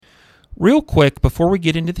Real quick, before we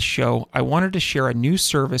get into the show, I wanted to share a new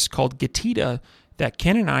service called Getita that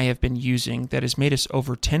Ken and I have been using that has made us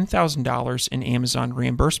over $10,000 in Amazon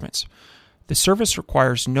reimbursements. The service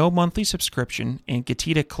requires no monthly subscription, and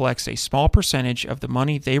Getita collects a small percentage of the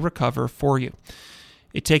money they recover for you.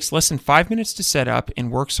 It takes less than 5 minutes to set up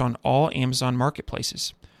and works on all Amazon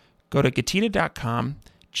marketplaces. Go to Getita.com,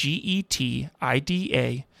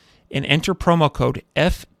 Getida, and enter promo code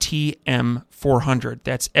FTM400.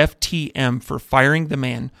 That's FTM for Firing the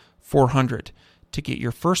Man 400 to get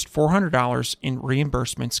your first $400 in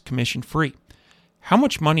reimbursements commission free. How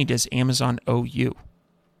much money does Amazon owe you?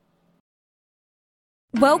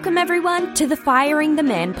 Welcome everyone to the Firing the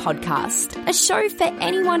Man podcast, a show for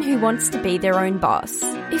anyone who wants to be their own boss.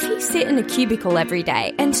 If you sit in a cubicle every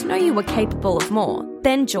day and know you are capable of more,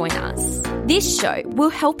 then join us. This show will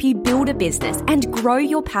help you build a business and grow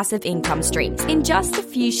your passive income streams in just a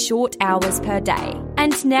few short hours per day.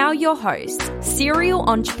 And now your hosts, serial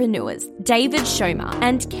entrepreneurs David Schomer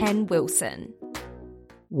and Ken Wilson.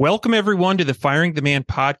 Welcome, everyone, to the Firing the Man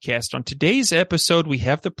podcast. On today's episode, we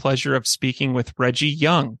have the pleasure of speaking with Reggie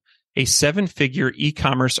Young, a seven-figure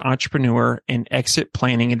e-commerce entrepreneur and exit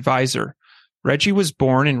planning advisor. Reggie was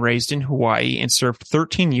born and raised in Hawaii and served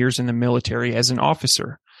 13 years in the military as an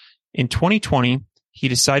officer. In 2020, he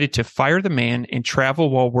decided to fire the man and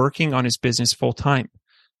travel while working on his business full-time.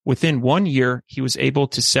 Within 1 year, he was able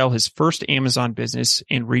to sell his first Amazon business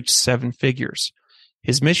and reach seven figures.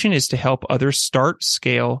 His mission is to help others start,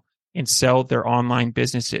 scale, and sell their online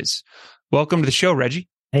businesses. Welcome to the show, Reggie.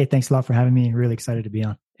 Hey, thanks a lot for having me. Really excited to be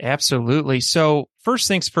on. Absolutely. So first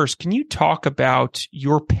things first, can you talk about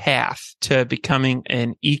your path to becoming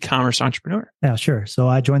an e-commerce entrepreneur? Yeah, sure. So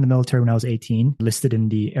I joined the military when I was 18, enlisted in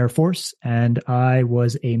the Air Force, and I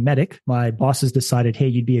was a medic. My bosses decided, hey,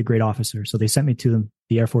 you'd be a great officer. So they sent me to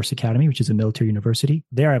the Air Force Academy, which is a military university.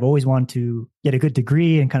 There, I've always wanted to get a good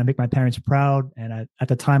degree and kind of make my parents proud. And at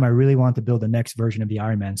the time, I really wanted to build the next version of the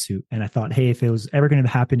Iron Man suit. And I thought, hey, if it was ever going to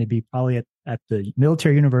happen, it'd be probably at the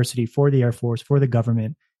military university for the Air Force, for the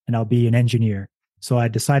government, and I'll be an engineer. So I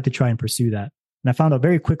decided to try and pursue that. And I found out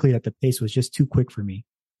very quickly that the pace was just too quick for me.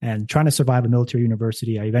 And trying to survive a military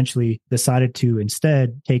university, I eventually decided to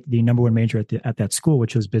instead take the number one major at that school,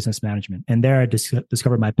 which was business management. And there I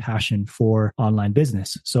discovered my passion for online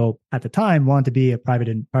business. So at the time, wanted to be a private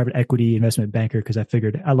equity investment banker because I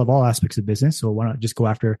figured I love all aspects of business. So why not just go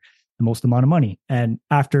after the most amount of money? And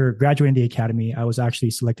after graduating the academy, I was actually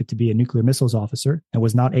selected to be a nuclear missiles officer and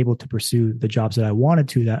was not able to pursue the jobs that I wanted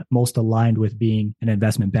to that most aligned with being an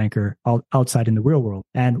investment banker outside in the real world.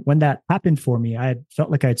 And when that happened for me, I had felt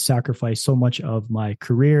like I had sacrificed so much of my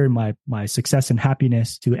career, my success and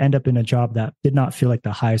happiness to end up in a job that did not feel like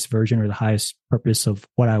the highest version or the highest purpose of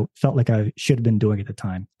what I felt like I should have been doing at the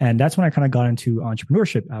time. And that's when I kind of got into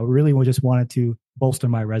entrepreneurship. I really just wanted to bolster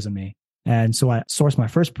my resume. And so I sourced my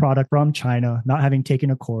first product from China, not having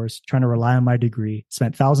taken a course, trying to rely on my degree,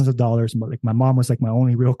 spent thousands of dollars. But like my mom was like my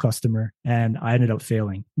only real customer, and I ended up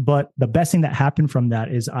failing. But the best thing that happened from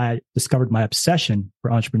that is I discovered my obsession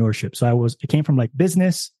for entrepreneurship. So it came from like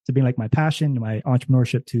business to being like my passion, my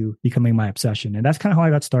entrepreneurship to becoming my obsession. And that's kind of how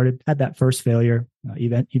I got started. Had that first failure.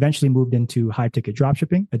 Eventually moved into high ticket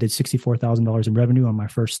dropshipping. I did $64,000 in revenue on my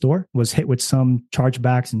first store, was hit with some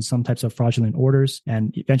chargebacks and some types of fraudulent orders,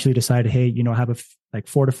 and eventually decided, hey, I have like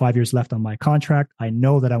 4 to 5 years left on my contract. I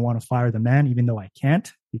know that I want to fire the man, even though I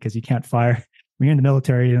can't, because you can't fire when you're in the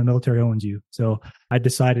military and the military owns you. So I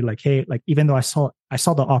decided like, hey, like even though I saw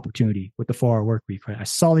the opportunity with the 4-hour work week, right? I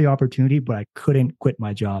saw the opportunity, but I couldn't quit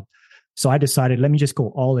my job. So I decided, let me just go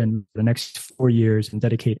all in for the next 4 years and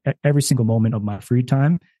dedicate every single moment of my free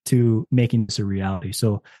time to making this a reality.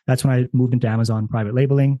 So that's when I moved into Amazon private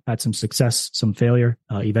labeling, had some success, some failure.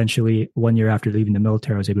 Eventually, 1 year after leaving the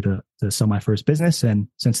military, I was able to sell my first business. And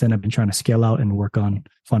since then, I've been trying to scale out and work on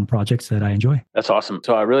fun projects that I enjoy. That's awesome.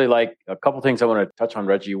 So I really like a couple things I want to touch on,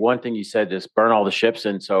 Reggie. One thing you said is burn all the ships.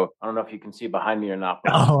 And so I don't know if you can see behind me or not.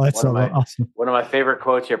 Oh, that's awesome. One of my favorite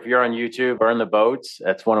quotes here, if you're on YouTube, burn the boats.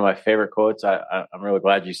 That's one of my favorite quotes. I'm really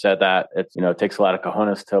glad you said that. It's, it takes a lot of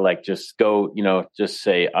cojones to like just go, just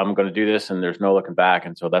say, I'm going to do this and there's no looking back.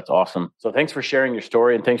 And so that's awesome. So thanks for sharing your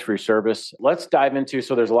story and thanks for your service. Let's dive into,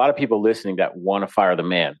 so there's a lot of people listening that want to fire the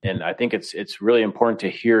man. And I think it's really important to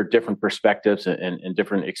hear different perspectives and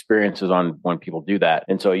different experiences on when people do that.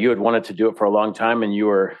 And so you had wanted to do it for a long time and you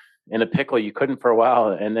were in a pickle. You couldn't for a while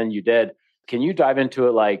and then you did. Can you dive into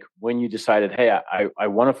it, like when you decided, hey, I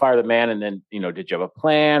want to fire the man, and then, did you have a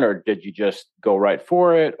plan or did you just go right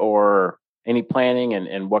for it? Or any planning,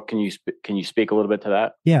 and what can you speak a little bit to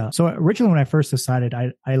that? Yeah. So originally when I first decided,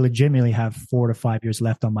 I legitimately have 4 to 5 years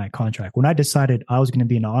left on my contract. When I decided I was going to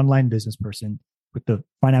be an online business person with the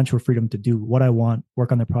financial freedom to do what I want,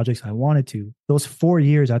 work on the projects I wanted to, those 4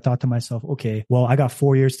 years, I thought to myself, okay, well, I got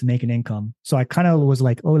 4 years to make an income. So I kind of was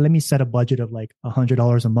like, oh, let me set a budget of like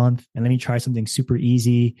 $100 a month and let me try something super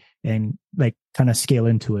easy and like kind of scale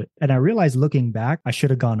into it. And I realized looking back, I should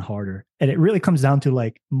have gone harder. And it really comes down to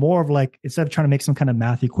like more of like, instead of trying to make some kind of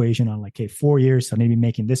math equation on like, okay, 4 years, so maybe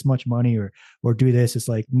making this much money or do this, it's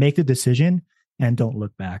like make the decision and don't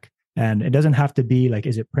look back. And it doesn't have to be like,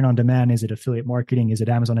 is it print on demand? Is it affiliate marketing? Is it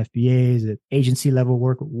Amazon FBA? Is it agency level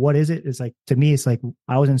work? What is it? It's like, to me, it's like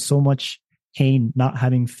I was in so much pain, not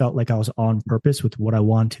having felt like I was on purpose with what I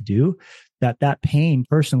wanted to do, that pain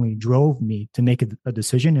personally drove me to make a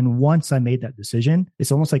decision. And once I made that decision,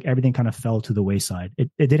 it's almost like everything kind of fell to the wayside. It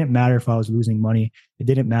didn't matter if I was losing money. It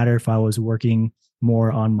didn't matter if I was working more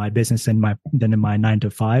on my business than in my 9 to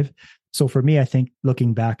 5. So for me, I think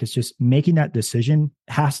looking back, it's just making that decision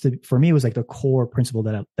for me, it was like the core principle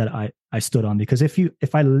that I stood on. Because if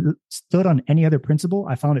I stood on any other principle,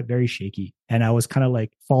 I found it very shaky. And I was kind of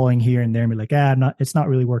like falling here and there and be like, it's not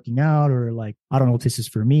really working out, or like, I don't know if this is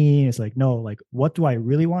for me. It's like, no, like, what do I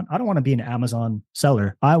really want? I don't want to be an Amazon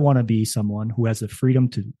seller. I want to be someone who has the freedom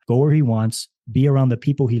to go where he wants, be around the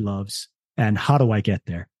people he loves. And how do I get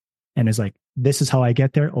there? And it's like, this is how I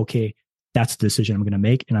get there. Okay. That's the decision I'm going to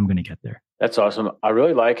make, and I'm going to get there. That's awesome. I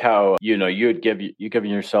really like how, you had given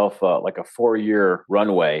yourself like a 4-year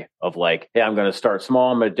runway of like, hey, I'm going to start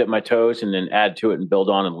small. I'm going to dip my toes and then add to it and build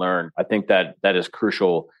on and learn. I think that is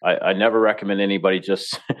crucial. I never recommend anybody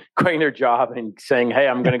just quitting their job and saying, hey,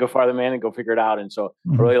 I'm going to go fire the man and go figure it out. And so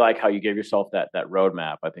I really like how you gave yourself that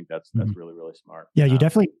roadmap. I think that's really, really smart. Yeah, you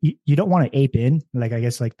definitely, you don't want to ape in. Like, I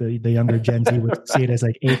guess like the younger Gen Z would see it as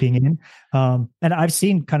like aping in. And I've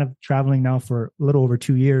seen, kind of traveling now for a little over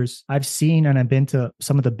 2 years, I've seen and I've been to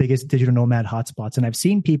some of the biggest digital nomad hotspots, and I've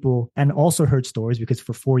seen people and also heard stories, because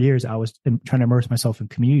for 4 years I was trying to immerse myself in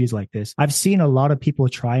communities like this. I've seen a lot of people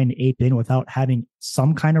try and ape in without having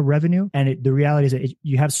some kind of revenue. And the reality is that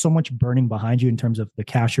you have so much burning behind you in terms of the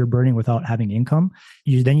cash you're burning without having income.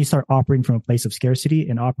 Then you start operating from a place of scarcity,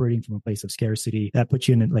 and operating from a place of scarcity that puts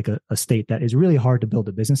you in like a state that is really hard to build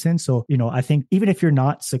a business in. So, I think even if you're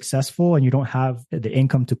not successful and you don't have the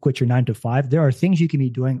income to quit your 9 to 5, there are things you can be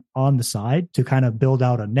doing on the side to kind of build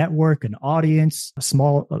out a network, an audience,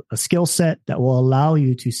 a skill set that will allow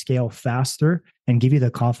you to scale faster and give you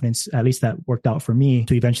the confidence, at least that worked out for me,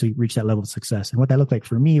 to eventually reach that level of success. And what that looked like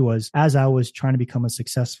for me was, as I was trying to become a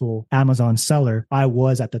successful Amazon seller, I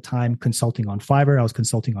was at the time consulting on Fiverr. I was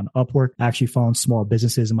consulting on Upwork. I actually found small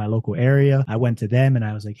businesses in my local area. I went to them and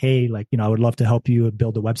I was like, hey, like, I would love to help you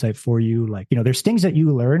build a website for you. Like, there's things that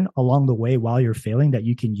you learn along the way while you're failing that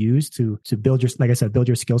you can use to build your, like I said, build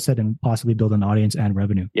your skill set and possibly build an audience and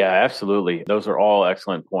revenue. Yeah, absolutely. Those are all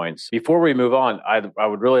excellent points. Before we move on, I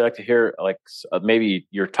would really like to hear like maybe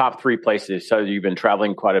your top 3 places. So you've been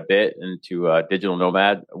traveling quite a bit into digital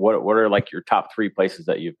nomad. What are like your top 3 places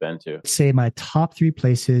that you've been to? Say my top 3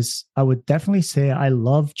 places, I would definitely say I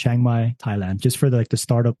love Chiang Mai, Thailand, just for the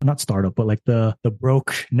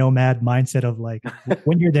broke nomad mindset of like,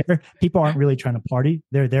 when you're there, people aren't really trying to party.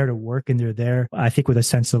 They're there to work, and they're there, I think, with a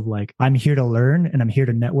sense of like, I'm here to learn and I'm here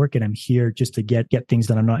to network and I'm here just to get things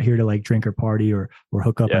done. I'm not here to like drink or party or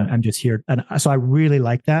hook up. Yeah. I'm just here. And so I really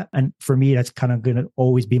like that. And for me, that's kind of going to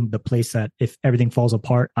always be the place that if everything falls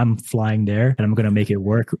apart, I'm flying there and I'm going to make it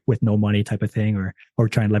work with no money type of thing, or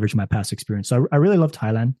try and leverage my past experience. So I really love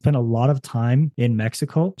Thailand. Spent a lot of time in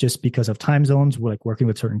Mexico just because of time zones. We're like working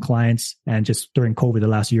with certain clients, and just during COVID, the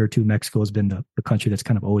last year or two, Mexico has been the country that's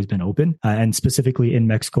kind of always been open. And specifically in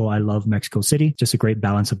Mexico, I love Mexico City. Just a great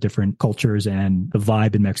balance of different cultures, and the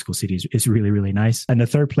vibe in Mexico City is really, really nice. And the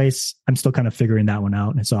third place, I'm still kind of figuring that one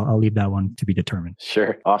out. And so I'll leave that one to be determined.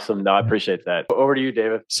 Sure. Awesome. No, I appreciate that. Over to you,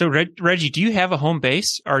 David. So Reggie, do you have a home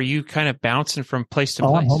base? Are you kind of bouncing from place to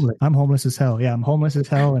place? I'm homeless as hell. Yeah, I'm homeless as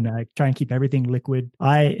hell. And I try and keep everything liquid.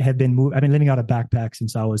 I've been living out of backpack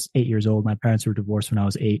since I was 8 years old. My parents were divorced when I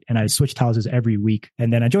was 8, and I switched houses every week.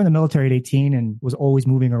 And then I joined the military at 18 and was always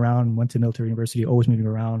moving around, went to military university, always moving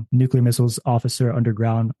around, nuclear missiles officer,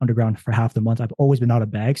 underground for half the month. I've always been out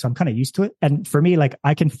of bag. So I'm kind of used to it. And for me, like,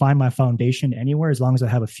 I can find my foundation anywhere as long as I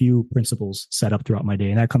have a few principles set up throughout my day.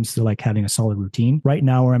 And that comes to like having a solid routine. Right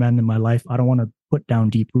now where I'm at in my life, I don't want to put down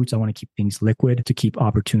deep roots. I want to keep things liquid to keep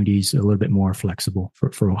opportunities a little bit more flexible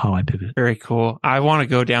for how I pivot. Very cool. I want to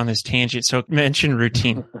go down this tangent. So mention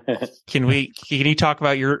routine. Can you talk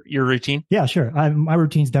about your routine? Yeah, sure. My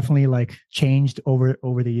routine's definitely like changed over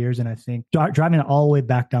the years. And I think driving it all the way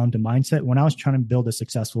back down to mindset, when I was trying to build a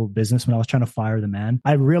successful business, when I was trying to fire the man,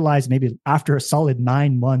 I realized maybe after a solid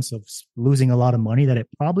 9 months of losing a lot of money that it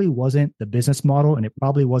probably wasn't the business model and it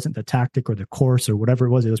probably wasn't the tactic or the course or whatever it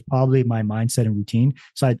was. It was probably my mindset and routine.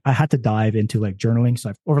 So I had to dive into like journaling.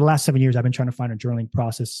 So over the last 7 years, I've been trying to find a journaling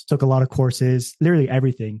process, took a lot of courses, literally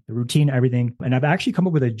everything, the routine, everything. And I've actually come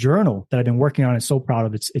up with a journal that I've been working on and so proud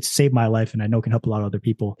of. It's saved my life and I know can help a lot of other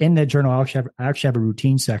people. In that journal, I actually have a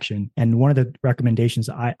routine section. And one of the recommendations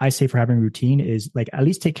I say for having a routine is like, at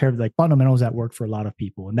least take care of like fundamentals that work for a lot of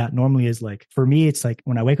people. And that normally is like, for me, it's like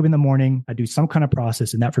when I wake up in the morning, I do some kind of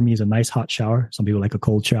process. And that for me is a nice hot shower. Some people like a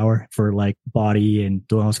cold shower for like body and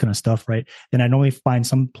doing all this kind of stuff, right? Then I normally find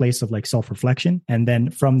some place of like self-reflection. And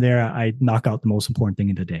then from there, I knock out the most important thing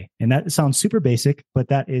in the day. And that sounds super basic, but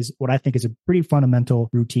that is what I think is a pretty fundamental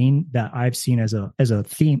routine that I've seen as a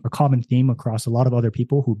theme, a common theme across a lot of other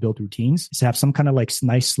people who build routines, is to have some kind of like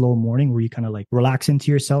nice slow morning where you kind of like relax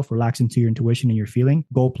into yourself, relax into your intuition and your feeling,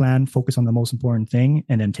 goal plan, focus on the most important thing,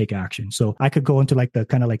 and then take action. So I could go into like the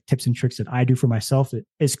kind of like tips and tricks that I do for myself.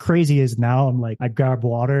 As crazy as now, I'm like, I grab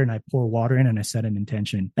water and I pour water in and I set an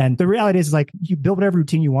intention. And the reality is like, you build whatever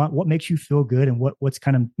routine you want, what makes you feel good and what's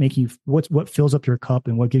kind of making you, what fills up your cup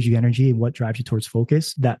and what gives you energy and what drives you towards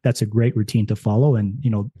focus. That's a great routine to follow. And, you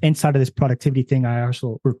know, inside of this productivity thing, I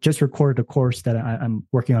also just recorded a course that I'm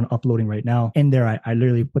working on uploading right now. In there, I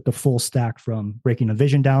literally put the full stack from breaking a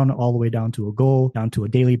vision down all the way down to a goal, down to a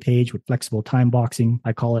daily page with flexible time boxing.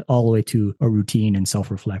 I call it all the way to a routine and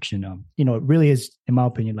self-reflection. You know, it really is, in my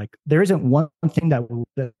opinion, like there isn't one thing that will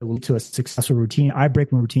lead to a successful routine. I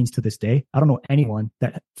break my routines to this day. I don't know anyone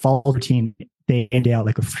that follows routine day in, day out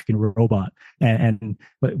like a freaking robot.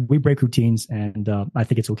 But we break routines, and I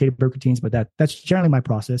think it's okay to break routines, but that's generally my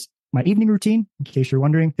process. My evening routine, in case you're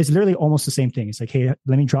wondering, is literally almost the same thing. It's like, hey,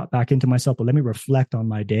 let me drop back into myself, but let me reflect on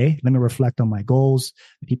my day. Let me reflect on my goals,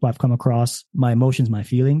 the people I've come across, my emotions, my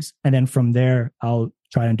feelings. And then from there, I'll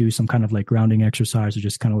try and do some kind of like grounding exercise or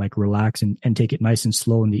just kind of like relax and take it nice and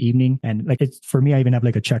slow in the evening. And like it's for me, I even have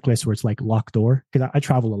like a checklist where it's like lock door because I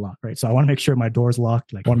travel a lot, right? So I want to make sure my door's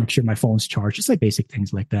locked. Like I want to make sure my phone's charged, just like basic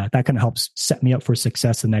things like that. That kind of helps set me up for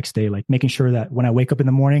success the next day. Like making sure that when I wake up in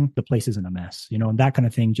the morning, the place isn't a mess, you know, and that kind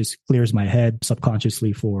of thing just clears my head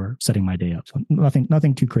subconsciously for setting my day up. So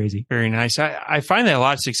nothing too crazy. Very nice. I find that a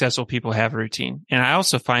lot of successful people have a routine. And I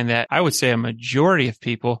also find that I would say a majority of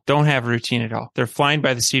people don't have a routine at all. They're flying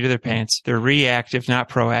by the seat of their pants. They're reactive, not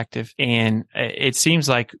proactive. And it seems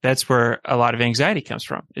like that's where a lot of anxiety comes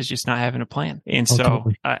from, is just not having a plan. And so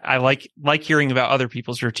totally. I like hearing about other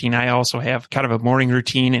people's routine. I also have kind of a morning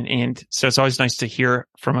routine. And so it's always nice to hear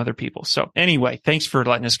from other people. So anyway, thanks for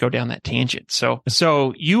letting us go down that tangent.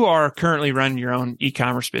 So you are currently running your own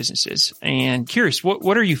e-commerce businesses, and curious,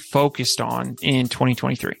 what are you focused on in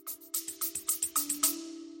 2023?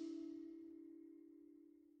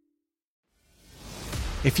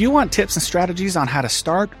 If you want tips and strategies on how to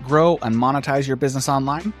start, grow, and monetize your business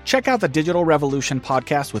online, check out the Digital Revolution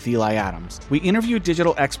podcast with Eli Adams. We interview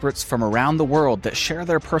digital experts from around the world that share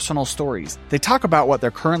their personal stories. They talk about what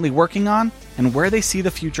they're currently working on and where they see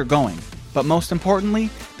the future going. But most importantly,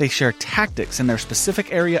 they share tactics in their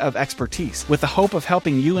specific area of expertise with the hope of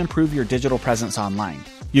helping you improve your digital presence online.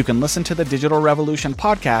 You can listen to the Digital Revolution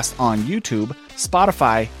podcast on YouTube,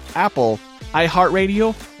 Spotify, Apple,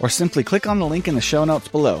 iHeartRadio, or simply click on the link in the show notes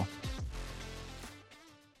below.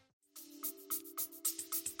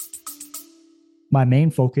 My main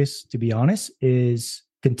focus, to be honest, is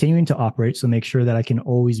continuing to operate. So make sure that I can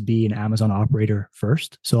always be an Amazon operator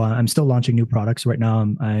first. So I'm still launching new products right now.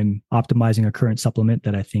 I'm optimizing a current supplement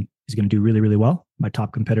that I think is going to do really, really well. My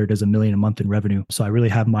top competitor does $1 million a month in revenue. So I really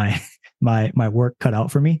have my work cut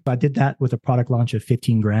out for me. I did that with a product launch of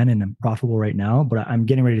 15 grand and I'm profitable right now, but I'm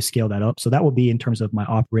getting ready to scale that up. So that will be in terms of my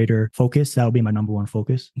operator focus. That will be my number one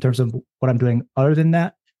focus. In terms of what I'm doing other than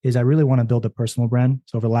that, is I really want to build a personal brand.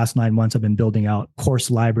 So over the last 9 months, I've been building out course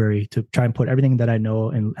library to try and put everything that I know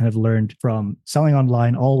and have learned from selling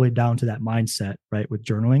online all the way down to that mindset, right? With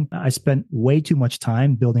journaling. I spent way too much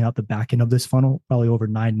time building out the back end of this funnel, probably over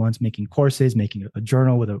 9 months, making courses, making a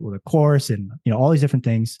journal with a course and, you know, all these different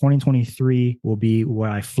things. 2023 will be where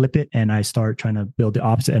I flip it and I start trying to build the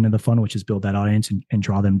opposite end of the funnel, which is build that audience and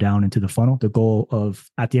draw them down into the funnel. The goal of,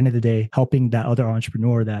 at the end of the day, helping that other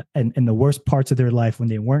entrepreneur that in the worst parts of their life when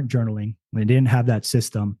they weren't journaling, when they didn't have that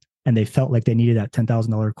system and they felt like they needed that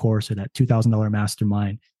 $10,000 course or that $2,000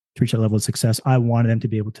 mastermind, to reach that level of success, I wanted them to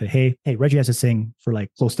be able to, hey, Reggie has this thing for like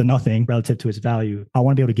close to nothing relative to its value. I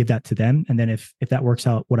want to be able to give that to them. And then if that works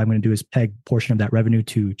out, what I'm going to do is peg a portion of that revenue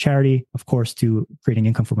to charity, of course, to creating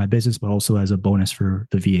income for my business, but also as a bonus for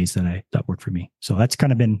the VAs that work for me. So that's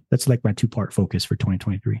like my 2-part focus for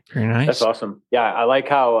 2023. Very nice. That's awesome. Yeah. I like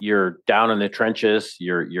how you're down in the trenches.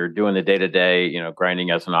 You're doing the day-to-day,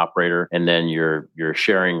 grinding as an operator, and then you're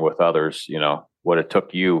sharing with others, what it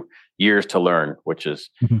took you years to learn, which is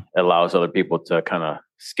allows other people to kind of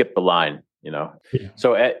skip the line. Yeah.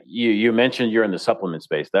 So you mentioned you're in the supplement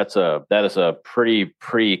space. That is a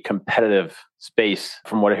pretty competitive space.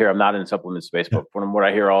 From what I hear, I'm not in the supplement space, but from what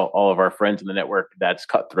I hear, all of our friends in the network, that's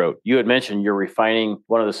cutthroat. You had mentioned you're refining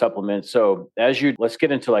one of the supplements. So let's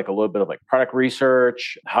get into like a little bit of like product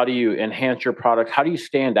research. How do you enhance your product? How do you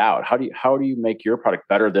stand out? How do you make your product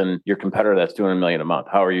better than your competitor that's doing $1 million a month?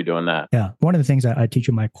 How are you doing that? Yeah. One of the things I teach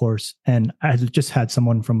in my course, and I just had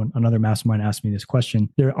someone from another mastermind ask me this question.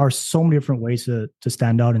 There are so many different ways to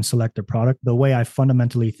stand out and select a product. The way I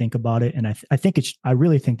fundamentally think about it, and I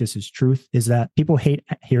really think this is truth, is that people hate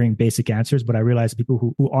hearing basic answers, but I realize people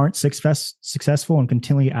who aren't successful and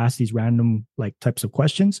continually ask these random like types of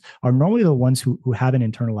questions are normally the ones who haven't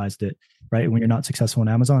internalized it, right? When you're not successful on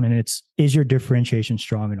Amazon, and is your differentiation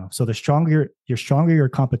strong enough? So the stronger your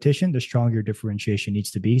competition, the stronger your differentiation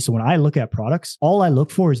needs to be. So when I look at products, all I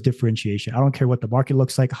look for is differentiation. I don't care what the market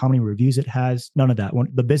looks like, how many reviews it has, none of that. When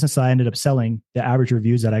the business I ended up selling, the average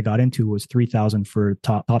reviews that I got into was 3,000 for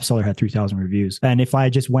top seller had 3,000 reviews. And if I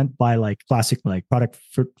just went by like classic like product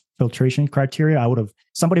filtration criteria,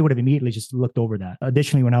 somebody would have immediately just looked over that.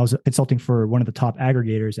 Additionally, when I was consulting for one of the top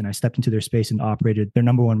aggregators and I stepped into their space and operated their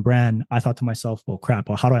number one brand, I thought to myself, well, crap,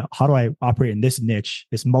 how do I operate in this niche,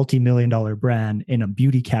 this multi-million-dollar brand in a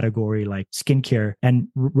beauty category like skincare? And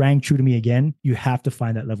rang true to me again, you have to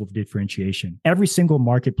find that level of differentiation. Every single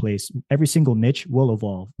marketplace, every single niche will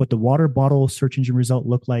evolve. What the water bottle search engine result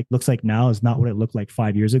looks like now is not what it looked like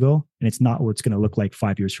 5 years ago. And it's not what it's going to look like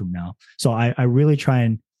 5 years from now. So I really try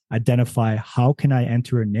and identify how can I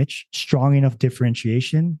enter a niche, strong enough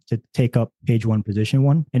differentiation to take up page 1, position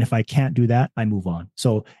 1. And if I can't do that, I move on.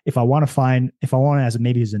 So if I want as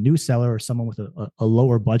a new seller or someone with a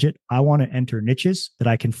lower budget, I want to enter niches that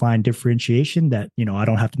I can find differentiation that, I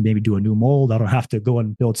don't have to maybe do a new mold. I don't have to go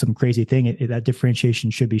and build some crazy thing. That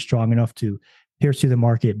differentiation should be strong enough to pierce through the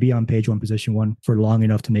market, be on page 1, position 1 for long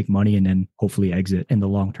enough to make money, and then hopefully exit in the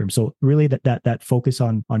long term. So really that focus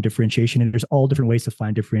on differentiation, and there's all different ways to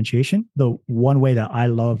find differentiation. The one way that I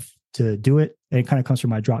love to do it, and it kind of comes from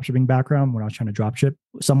my dropshipping background. When I was trying to dropship,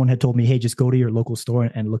 someone had told me, hey, just go to your local store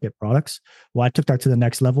and look at products. Well, I took that to the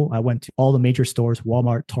next level. I went to all the major stores,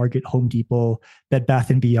 Walmart, Target, Home Depot, Bed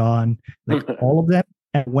Bath & Beyond, like all of them.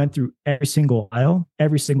 And went through every single aisle,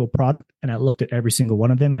 every single product, and I looked at every single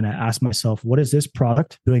one of them. And I asked myself, what is this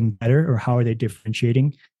product doing better, or how are they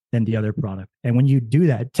differentiating than the other product? And when you do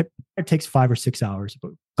that, it takes 5 or 6 hours,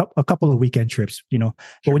 but a couple of weekend trips, But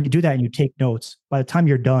when you do that and you take notes, by the time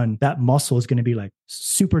you're done, that muscle is going to be like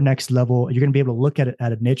super next level. You're going to be able to look at it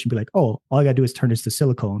at a niche and be like, oh, all I got to do is turn this to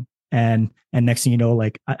silicone. And next thing you know,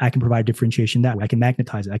 like I can provide differentiation that way. I can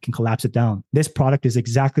magnetize it. I can collapse it down. This product is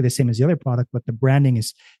exactly the same as the other product, but the branding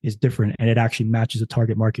is different, and it actually matches the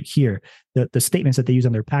target market here. The statements that they use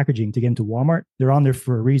on their packaging to get into Walmart, they're on there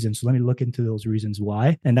for a reason. So let me look into those reasons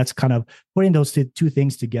why. And that's kind of putting those two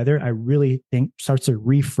things together, I really think starts to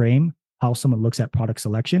reframe how someone looks at product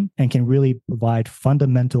selection and can really provide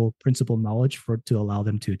fundamental principle knowledge to allow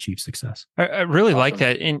them to achieve success. I really like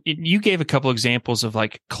that. And you gave a couple examples of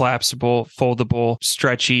like collapsible, foldable,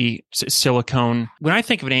 stretchy, silicone. When I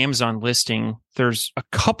think of an Amazon listing, there's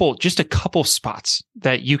just a couple spots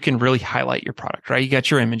that you can really highlight your product, right? You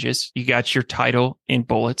got your images, you got your title in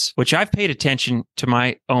bullets, which I've paid attention to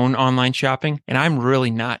my own online shopping, and I'm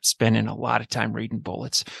really not spending a lot of time reading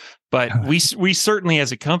bullets. But we certainly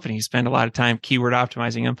as a company spend a lot of time keyword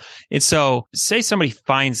optimizing them. And so say somebody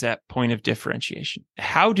finds that point of differentiation.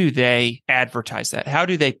 How do they advertise that? How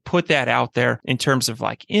do they put that out there in terms of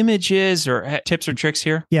like images or tips or tricks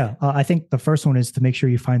here? Yeah, I think the first one is to make sure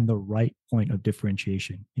you find the right point of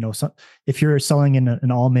differentiation. So if you're selling in an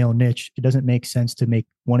all-male niche, it doesn't make sense to make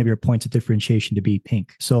one of your points of differentiation to be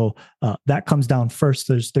pink. So that comes down first.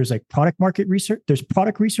 There's like product market research, there's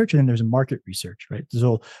product research, and then there's market research, right?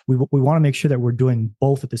 So we want to make sure that we're doing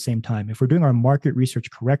both at the same time. If we're doing our market research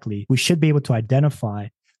correctly, we should be able to identify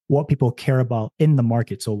what people care about in the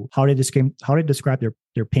market. So how they describe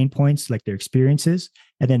their pain points, like their experiences,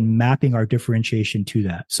 and then mapping our differentiation to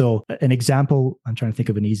that. So an example, I'm trying to think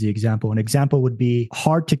of an easy example. An example would be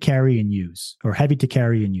hard to carry and use or heavy to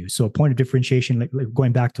carry and use. So a point of differentiation, like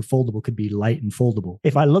going back to foldable, could be light and foldable.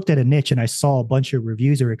 If I looked at a niche and I saw a bunch of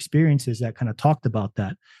reviews or experiences that kind of talked about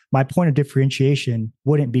that, my point of differentiation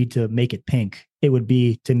wouldn't be to make it pink. It would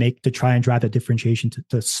be to try and drive that differentiation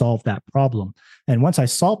to solve that problem. And once I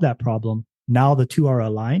solve that problem, now the two are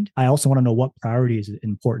aligned. I also want to know what priority is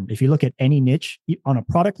important. If you look at any niche on a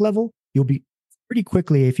product level, you'll be pretty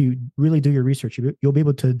quickly, if you really do your research, you'll be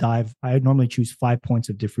able to dive. I normally choose 5 points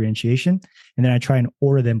of differentiation, and then I try and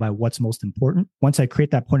order them by what's most important. Once I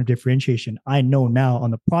create that point of differentiation, I know now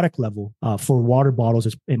on the product level for water bottles,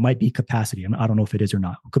 it might be capacity. I don't know if it is or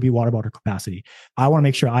not. It could be water bottle capacity. I want to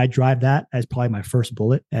make sure I drive that as probably my first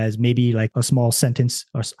bullet, as maybe like a small sentence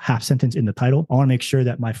or half sentence in the title. I want to make sure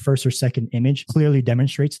that my first or second image clearly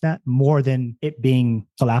demonstrates that more than it being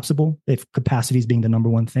collapsible, if capacity is being the number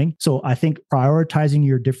one thing. So I think prioritizing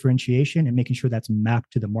your differentiation and making sure that's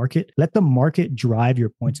mapped to the market. Let the market drive your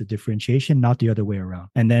points of differentiation, not the other way around.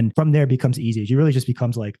 And then from there it becomes easy. It really just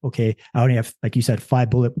becomes like, okay, I only have, like you said, 5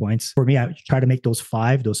 bullet points. For me, I try to make those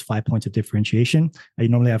 5 points of differentiation. I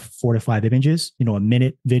normally have 4 to 5 images, a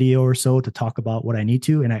minute video or so to talk about what I need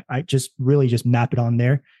to. And I just really just map it on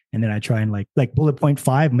there. And then I try and like bullet point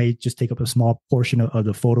 5 may just take up a small portion of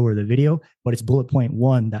the photo or the video, but it's bullet point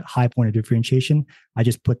 1, that high point of differentiation. I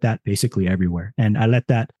just put that basically everywhere. And I let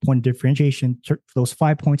that point of differentiation, those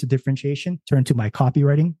 5 points of differentiation turn to my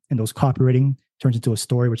copywriting, and those copywriting turns into a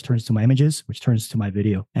story, which turns to my images, which turns to my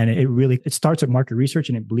video. And it starts at market research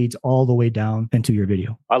and it bleeds all the way down into your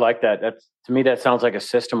video. I like that. To me, that sounds like a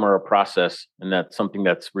system or a process, and that's something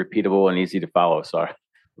that's repeatable and easy to follow. So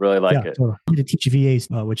really like it. Totally. To teach VAs,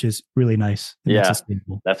 which is really nice. Yeah,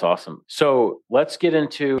 that's awesome. So let's get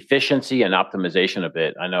into efficiency and optimization a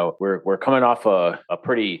bit. I know we're coming off a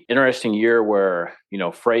pretty interesting year where,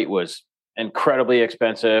 freight was incredibly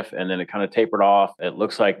expensive and then it kind of tapered off. It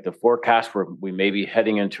looks like the forecast we may be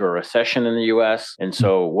heading into a recession in the US. And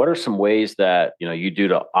so what are some ways that, you do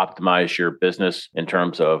to optimize your business in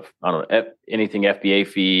terms of, anything FBA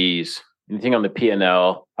fees, anything on the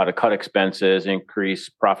P&L, how to cut expenses, increase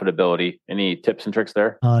profitability? Any tips and tricks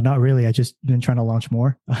there? Not really. I just been trying to launch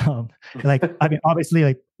more.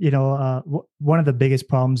 Obviously, one of the biggest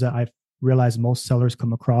problems that I've realized most sellers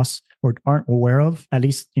come across or aren't aware of, at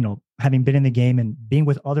least, having been in the game and being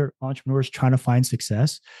with other entrepreneurs trying to find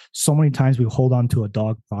success, so many times we hold on to a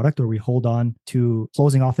dog product, or we hold on to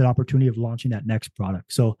closing off that opportunity of launching that next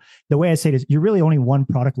product. So the way I say it is, you're really only one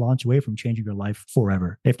product launch away from changing your life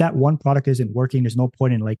forever. If that one product isn't working, there's no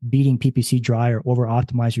point in beating PPC dry or over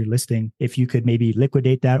optimize your listing. If you could maybe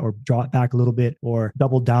liquidate that or draw it back a little bit or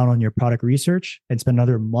double down on your product research and spend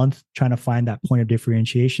another month trying to find that point of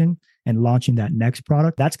differentiation and launching that next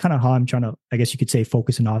product. That's kind of how I'm trying to, I guess you could say,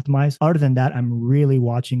 focus and optimize. Other than that, I'm really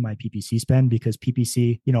watching my PPC spend, because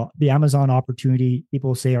PPC, the Amazon opportunity,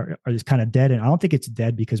 people say are just kind of dead. And I don't think it's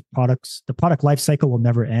dead, because the product life cycle will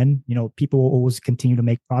never end. People will always continue to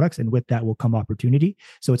make products, and with that will come opportunity.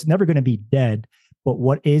 So it's never going to be dead. But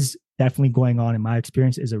what is definitely going on in my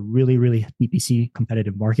experience is a really, really PPC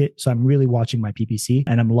competitive market. So I'm really watching my PPC,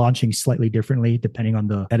 and I'm launching slightly differently depending on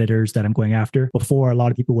the editors that I'm going after. Before, a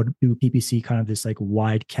lot of people would do PPC kind of this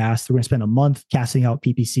wide cast. We're going to spend a month casting out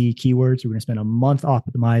PPC keywords. We're going to spend a month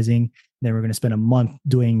optimizing. Then we're going to spend a month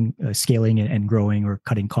doing scaling and growing or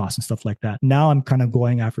cutting costs and stuff like that. Now I'm kind of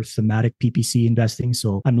going after thematic PPC investing.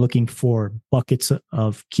 So I'm looking for buckets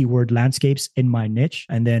of keyword landscapes in my niche,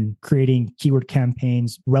 and then creating keyword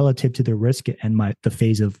campaigns relative to the risk and the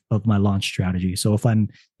phase of my launch strategy. So if I'm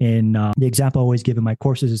in the example I always give in my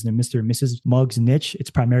courses is the Mr. and Mrs. Muggs niche.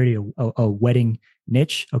 It's primarily a wedding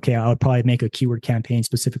niche. Okay, I would probably make a keyword campaign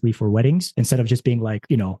specifically for weddings instead of just being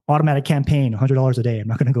automatic campaign, $100 a day. I'm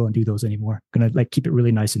not going to go and do those anymore. I'm going to keep it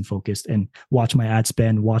really nice and focused and watch my ad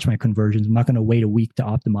spend, watch my conversions. I'm not going to wait a week to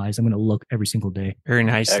optimize. I'm going to look every single day. Very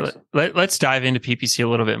nice. Let's dive into PPC a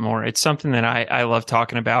little bit more. It's something that I love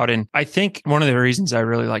talking about. And I think one of the reasons I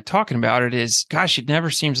really like talking about it is, gosh, it never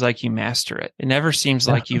seems like you master it. It never seems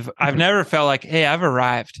like I've never felt like, hey, I've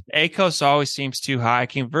arrived. ACoS always seems too high.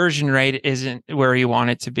 Conversion rate isn't where you want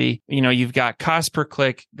it to be. You've got cost per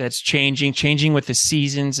click that's changing with the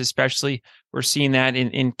seasons, especially. We're seeing that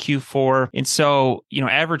in Q4. And so,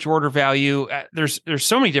 average order value, there's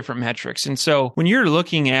so many different metrics. And so when you're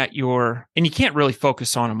looking at and you can't really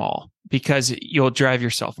focus on them all, because you'll drive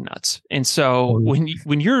yourself nuts. And so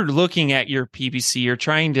when you're looking at your PPC, you're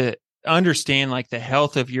trying to understand like the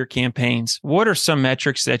health of your campaigns, what are some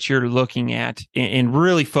metrics that you're looking at and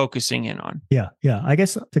really focusing in on? Yeah. I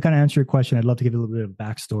guess to kind of answer your question, I'd love to give you a little bit of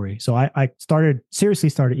backstory. So I seriously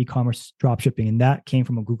started e-commerce dropshipping, and that came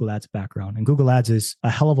from a Google Ads background. And Google Ads is a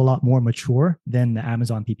hell of a lot more mature than the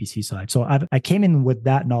Amazon PPC side. So I came in with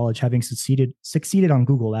that knowledge, having succeeded on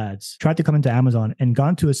Google Ads, tried to come into Amazon and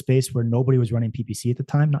gone to a space where nobody was running PPC at the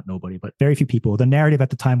time. Not nobody, but very few people. The narrative at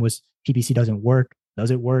the time was PPC doesn't work. Does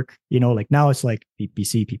it work? Like now it's like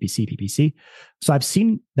PPC. So I've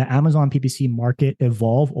seen the Amazon PPC market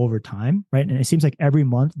evolve over time, right? And it seems like every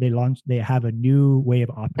month they have a new way of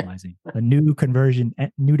optimizing, a new conversion,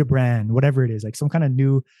 new to brand, whatever it is, like some kind of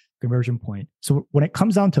new conversion point. So when it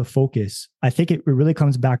comes down to focus, I think it really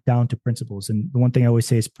comes back down to principles. And the one thing I always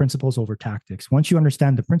say is principles over tactics. Once you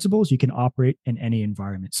understand the principles, you can operate in any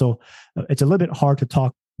environment. So it's a little bit hard to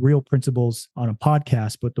talk real principles on a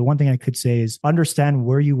podcast, but the one thing I could say is understand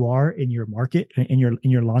where you are in your market, in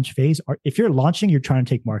your launch phase. If you're launching, you're trying to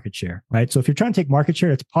take market share, right? So if you're trying to take market share,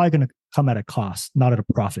 it's probably going to come at a cost, not at a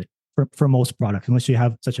profit. For most products, unless you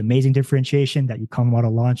have such amazing differentiation that you come out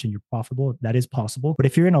of launch and you're profitable, that is possible. But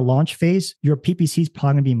if you're in a launch phase, your PPC is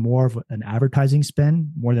probably going to be more of an advertising spend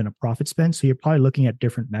more than a profit spend. So you're probably looking at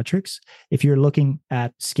different metrics. If you're looking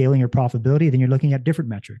at scaling your profitability, then you're looking at different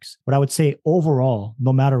metrics. But I would say overall,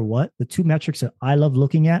 no matter what, the two metrics that I love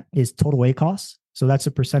looking at is total ACoS. So that's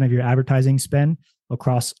a percent of your advertising spend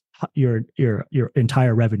across your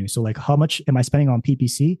entire revenue. So like how much am I spending on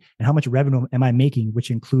PPC and how much revenue am I making,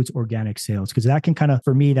 which includes organic sales? Because that can kind of,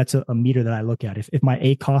 for me, that's a meter that I look at. If my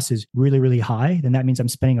ACoS is really, really high, then that means I'm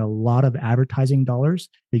spending a lot of advertising dollars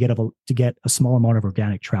to get a small amount of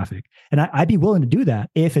organic traffic. And I'd be willing to do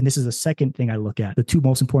that if, and this is the second thing I look at, the two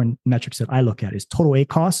most important metrics that I look at is total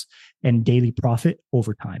ACoS and daily profit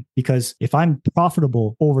over time. Because if I'm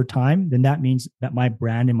profitable over time, then that means that my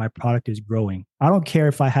brand and my product is growing. I don't care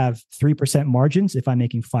if I have 3% margins if I'm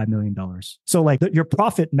making $5 million. So like your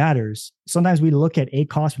profit matters. Sometimes we look at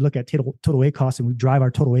ACoS, we look at total ACoS and we drive our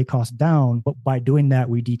total ACoS down. But by doing that,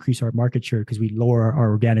 we decrease our market share because we lower our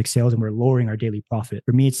organic sales and we're lowering our daily profit.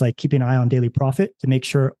 For me, it's like keeping an eye on daily profit to make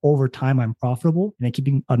sure over time I'm profitable, and then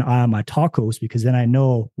keeping an eye on my TACoS, because then I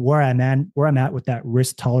know where I'm at with that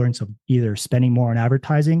risk tolerance of either spending more on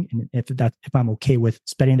advertising, and if I'm okay with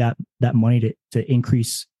spending that money to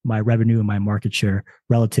increase my revenue and my market share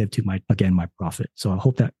relative to my profit. So I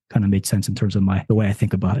hope that kind of made sense in terms of the way I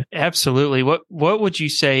think about it. Absolutely. What would you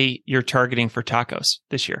say you're targeting for TACoS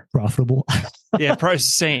this year? Profitable. Yeah, probably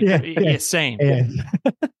same. Yeah, same. Yeah.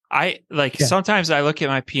 Sometimes I look at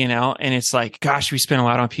my P&L and it's like, gosh, we spent a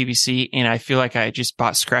lot on PPC and I feel like I just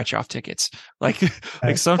bought scratch off tickets. Like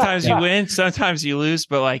sometimes you win, sometimes you lose,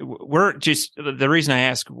 but like the reason I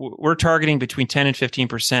ask, we're targeting between 10 and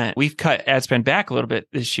 15%. We've cut ad spend back a little bit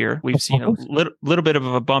this year. We've seen a little bit of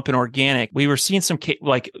a bump in organic. We were seeing some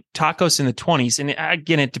like TACoS in the 20s. And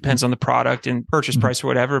again, it depends on the product and purchase price or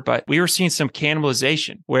whatever, but we were seeing some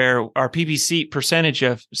cannibalization where our PPC percentage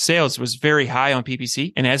of sales was very high on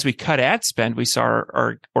PPC. And as we cut ad spend, we saw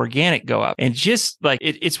our organic go up. And just like,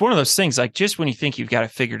 it's one of those things, like just when you think you've got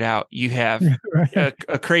it figured out, you have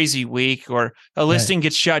a crazy week or a listing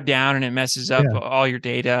gets shut down and it messes up all your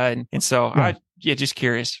data. And so just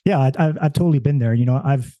curious. Yeah, I've totally been there.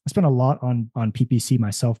 I've spent a lot on PPC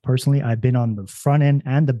myself personally. I've been on the front end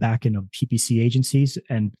and the back end of PPC agencies,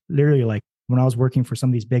 and literally like when I was working for some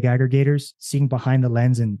of these big aggregators, seeing behind the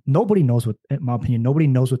lens, and nobody knows in my opinion, nobody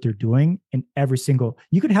knows what they're doing. And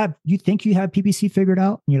you think you have PPC figured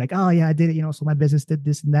out, and you're like, oh yeah, I did it. So my business did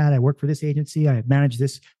this and that. I work for this agency. I manage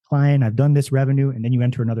this client. I've done this revenue. And then you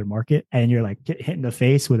enter another market and you're like hit in the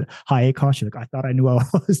face with high ACoS. You're like, I thought I knew what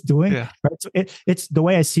I was doing. Yeah. Right? So it's the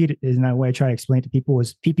way I see it is, and the way I try to explain to people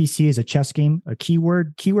is PPC is a chess game. A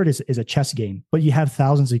keyword is a chess game, but you have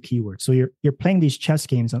thousands of keywords. So you're playing these chess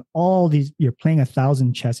games on all these, you're playing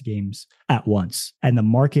 1,000 chess games at once. And the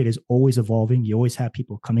market is always evolving. You always have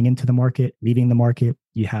people coming into the market, leaving the market.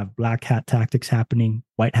 You have black hat tactics happening,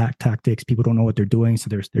 white hat tactics. People don't know what they're doing. So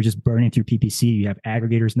they're just burning through PPC. You have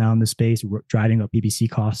aggregators now in the space driving up PPC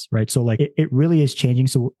costs, right? So like it really is changing.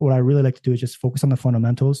 So what I really like to do is just focus on the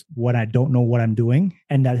fundamentals, what I don't know what I'm doing.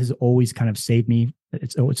 And that has always kind of saved me.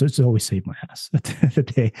 It's always saved my ass at the end of the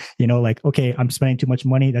day. Like, okay, I'm spending too much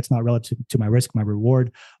money. That's not relative to my risk, my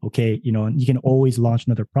reward. Okay. And you can always launch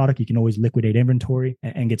another product. You can always liquidate inventory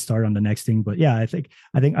and get started on the next thing. But yeah, I think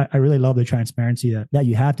I really love the transparency that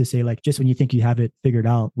you have to say, like, just when you think you have it figured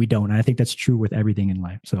out, we don't. And I think that's true with everything in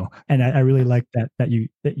life. So, and I really like that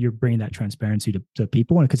you're bringing that transparency to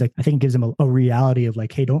people. And because I think it gives them a reality of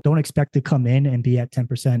like, hey, don't expect to come in and be at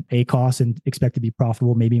 10% ACoS and expect to be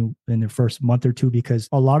profitable maybe in the first month or two, because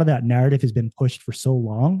a lot of that narrative has been pushed for so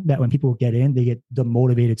long that when people get in, they get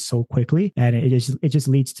demotivated so quickly. And it just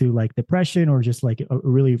leads to like depression or just like a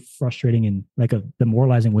really frustrating and like a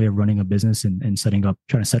demoralizing way of running a business and trying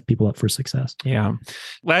to set people up for success. Yeah.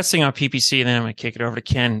 Last thing on PPC, and then I'm going to kick it over to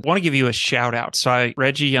Ken. I want to give you a shout out. So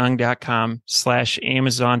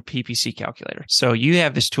reggieyoung.com/Amazon PPC calculator. So you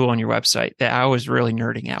have this tool on your website that I was really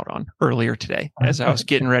nerding out on earlier today as I was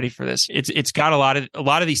getting ready for this. It's got a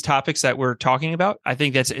lot of these topics that we're talking about. I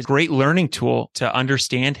think that's a great learning tool to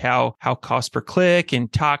understand how cost per click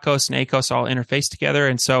and TACoS and ACoS all interface together.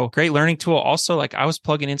 And so great learning tool. Also, like I was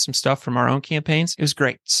plugging in some stuff from our own campaigns. It was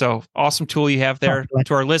great. So awesome tool you have there.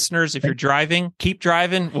 To our listeners, if you're driving, keep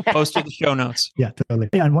driving. We'll post it in the show notes. Yeah, totally.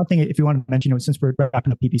 Yeah, and one thing, if you want to mention, since we're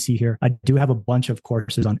wrapping up PPC here, I do have a bunch of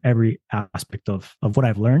courses on every aspect of what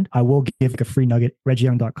I've learned. I will give like a free nugget,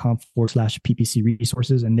 reggieyoung.com/PPC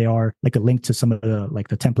resources. And they are like a link to some of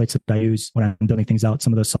the templates that I use when I'm building things out,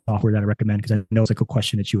 some of the software that I recommend, because I know it's like a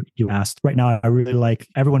question that you asked. Right now, I really like,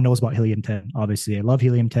 everyone knows about Helium 10. Obviously, I love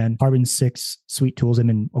Helium 10. Carbon 6 suite tools. I've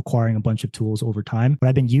been acquiring a bunch of tools over time, but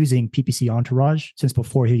I've been using PPC Entourage since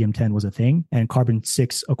before Helium 10 was a thing, and Carbon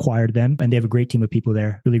 6 acquired them, and they have a great team of people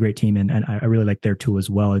there, really great team. And I really like their tool as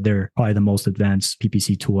well. They're probably the most advanced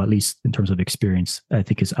PPC tool, at least in terms of experience, I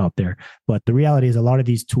think is out there. But the reality is a lot of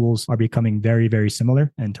these tools are becoming very, very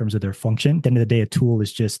similar in terms of their function. At the end of the day, a tool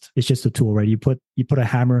is just a tool, right? You put a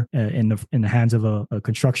hammer in the hands of a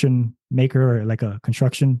construction maker or like a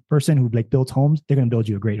construction person who like builds homes, they're going to build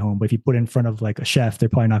you a great home. But if you put it in front of like a chef, they're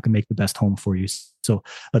probably not going to make the best home for you. So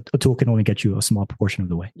a tool can only get you a small portion of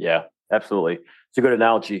the way. Yeah, absolutely. It's a good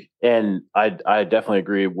analogy. And I definitely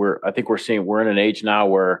agree. We're in an age now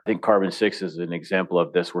where I think Carbon 6 is an example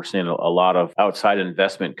of this. We're seeing a lot of outside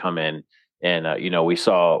investment come in. And, we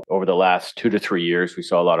saw over the last 2 to 3 years, we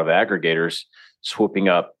saw a lot of aggregators swooping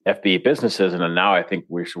up FBA businesses. And then now I think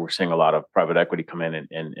we're seeing a lot of private equity come in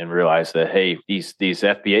and realize that, hey, these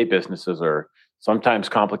FBA businesses are sometimes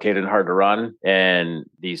complicated and hard to run. And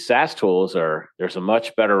these SaaS tools there's a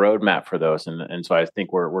much better roadmap for those. And so I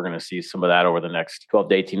think we're going to see some of that over the next 12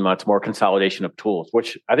 to 18 months, more consolidation of tools,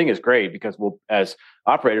 which I think is great because as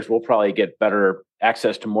operators, we'll probably get better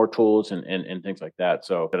access to more tools and things like that.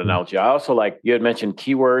 So that analogy. I also like, you had mentioned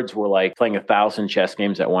keywords were like playing 1,000 chess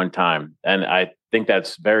games at one time. And I think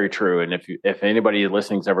that's very true. And if anybody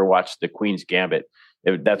listening's ever watched The Queen's Gambit,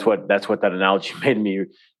 that's what that analogy made me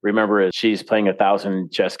remember, is she's playing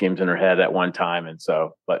 1,000 chess games in her head at one time. And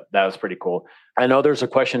so, but that was pretty cool. I know there's a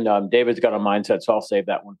question, David's got a mindset, so I'll save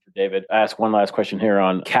that one for David. I ask one last question here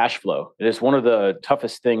on cash flow. It is one of the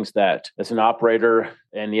toughest things that as an operator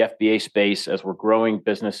in the FBA space, as we're growing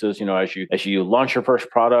businesses, as you launch your first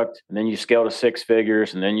product and then you scale to 6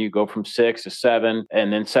 figures and then you go from 6 to 7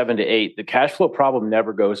 and then 7 to 8, the cash flow problem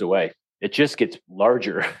never goes away. It just gets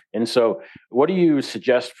larger. And so what do you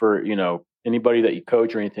suggest for, anybody that you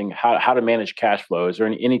coach or anything, how to manage cash flow? Is there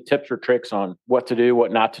any tips or tricks on what to do,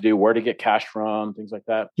 what not to do, where to get cash from, things like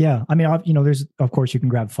that? Yeah. I mean, there's, of course, you can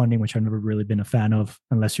grab funding, which I've never really been a fan of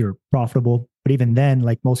unless you're profitable. But even then,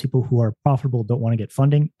 like most people who are profitable don't want to get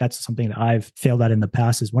funding. That's something that I've failed at in the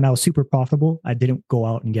past. Is when I was super profitable, I didn't go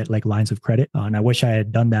out and get like lines of credit. And I wish I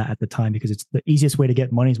had done that at the time, because it's the easiest way to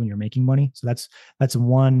get money is when you're making money. So that's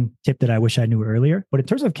one tip that I wish I knew earlier. But in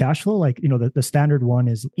terms of cash flow, like, the standard one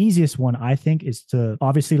is easiest one, I think, is to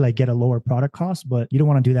obviously like get a lower product cost, but you don't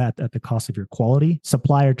want to do that at the cost of your quality.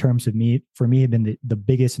 Supplier terms for me have been the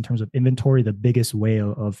biggest in terms of inventory, the biggest way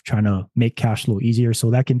of trying to make cash flow easier.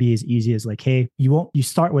 So that can be as easy as like, hey, you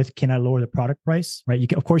start with, can I lower the product price,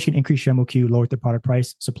 right? Of course you can increase your MOQ, lower the product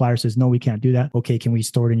price. Supplier says, no, we can't do that. Okay, can we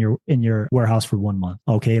store it in your warehouse for 1 month?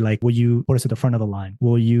 Okay, like, will you put us at the front of the line?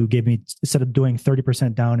 Will you give me, instead of doing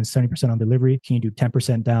 30% down and 70% on delivery, can you do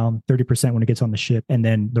 10% down, 30% when it gets on the ship, and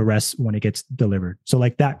then the rest when it gets delivered? So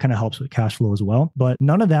like that kind of helps with cash flow as well. But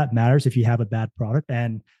none of that matters if you have a bad product,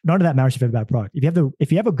 and none of that matters if you have a bad product.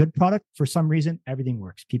 If you have a good product, for some reason, everything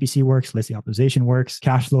works. PPC works, listing optimization works,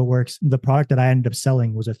 cash flow works. The product that I ended up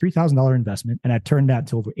selling was a $3,000 investment, and I turned that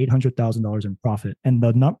to over $800,000 in profit. And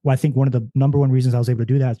I think one of the number one reasons I was able to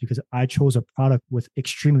do that is because I chose a product with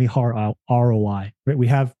extremely high ROI. Right? We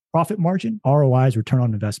have profit margin, ROI is return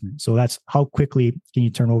on investment. So that's how quickly can you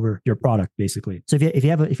turn over your product, basically. So if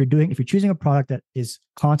you're choosing a product that is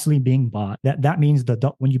constantly being bought, that means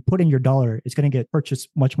when you put in your dollar, it's going to get purchased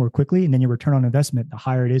much more quickly, and then your return on investment, the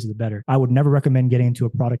higher it is, the better. I would never recommend getting into a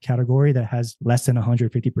product category that has less than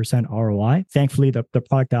 150% ROI. Thankfully, the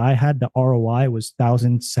product that I had, the ROI was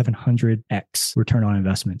 1,700x return on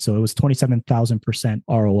investment. So it was 27,000%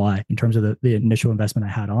 ROI in terms of the initial investment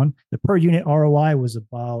I had on. The per unit ROI was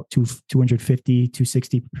about about 250,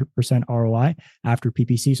 260% ROI after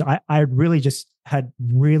PPC. So I really just had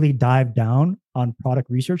really dived down on product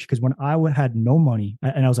research, because when I had no money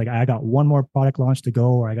and I was like, I got one more product launch to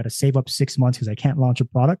go, or I got to save up 6 months because I can't launch a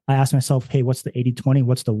product. I asked myself, hey, what's the 80-20?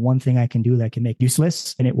 What's the one thing I can do that I can make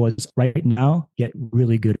useless? And it was right now, get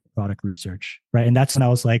really good at product research. Right. And that's when I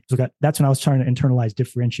was like, that's when I was trying to internalize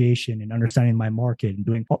differentiation and understanding my market and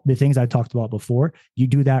doing the things I talked about before. You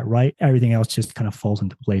do that right, everything else just kind of falls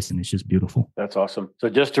into place, and it's just beautiful. That's awesome. So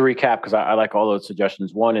just to recap, because I like all those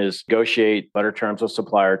suggestions. One is negotiate better terms with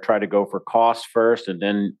supplier, try to go for cost first and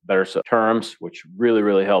then better terms, which really,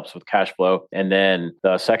 really helps with cash flow. And then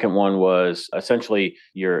the second one was essentially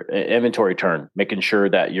your inventory turn, making sure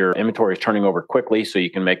that your inventory is turning over quickly so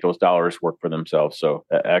you can make those dollars work for themselves. So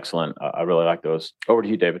excellent. I really like those. Over to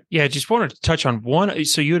you, David. Yeah, just wanted to touch on one.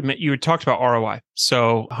 So you had talked about ROI.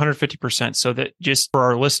 So 150%. So that just for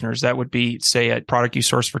our listeners, that would be, say, a product you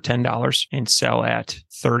source for $10 and sell at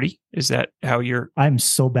 30. Is that how you're? I'm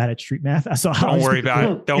so bad at street math. So don't worry about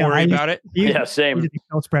it. Don't worry about it. Yeah, same.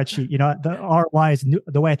 Excel spreadsheet. The ROI is new.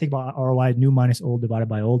 The way I think about ROI, new minus old divided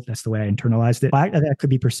by old. That's the way I internalized it. That could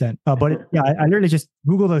be percent. But I literally just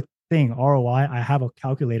Google the thing, ROI. I have a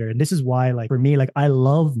calculator, and this is why, like, for me, like, I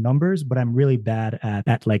love numbers, but I'm really bad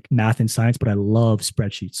at like math and science, but I love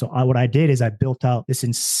spreadsheets. So what I did is I built out this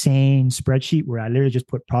insane spreadsheet where I literally just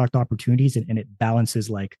put product opportunities and it balances,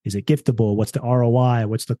 like, is it giftable? What's the ROI?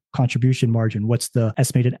 What's the contribution margin? What's the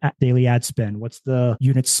estimated daily ad spend? What's the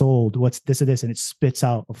units sold? What's this or this? And it spits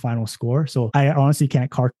out a final score. So I honestly can't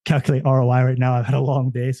calculate ROI right now. I've had a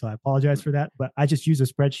long day, so I apologize for that. But I just use a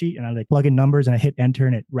spreadsheet and I like plug in numbers and I hit enter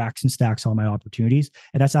and it racks and stacks all my opportunities.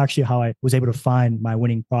 And that's actually how I was able to find my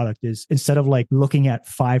winning product. Is instead of like looking at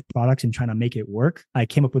 5 products and trying to make it work, I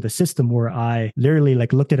came up with a system where I literally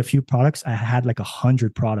like looked at a few products. I had like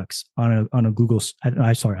 100 products on a Google,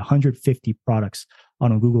 150 products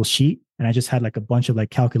on a Google sheet. And I just had like a bunch of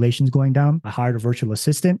like calculations going down. I hired a virtual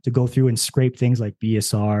assistant to go through and scrape things like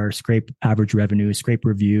BSR, scrape average revenue, scrape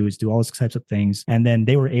reviews, do all those types of things. And then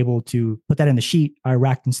they were able to put that in the sheet. I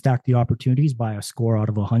racked and stacked the opportunities by a score out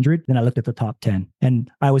of 100. Then I looked at the top 10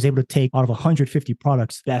 and I was able to take out of 150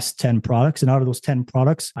 products, best 10 products. And out of those 10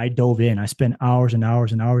 products, I dove in. I spent hours and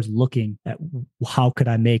hours and hours looking at how could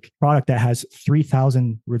I make a product that has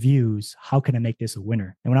 3,000 reviews? How can I make this a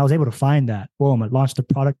winner? And when I was able to find that, boom, I launched the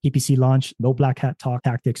product, PPC launch, no black hat talk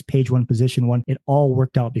tactics, page 1, position 1. It all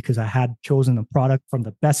worked out because I had chosen a product from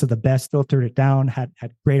the best of the best, filtered it down, had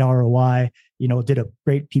great ROI, did a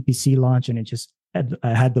great PPC launch, and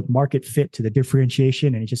I had the market fit to the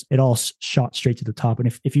differentiation, and it all shot straight to the top.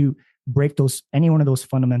 And if you break any one of those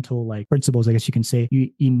fundamental like principles, I guess you can say, you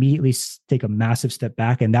immediately take a massive step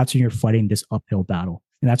back, and that's when you're fighting this uphill battle.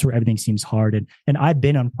 And that's where everything seems hard. And I've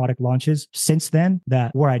been on product launches since then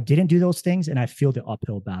where I didn't do those things and I feel the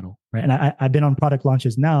uphill battle, right? And I've been on product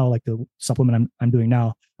launches now, like the supplement I'm doing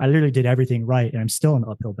now. I literally did everything right and I'm still in an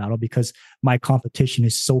uphill battle because my competition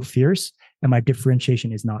is so fierce and my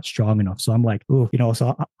differentiation is not strong enough. So I'm like,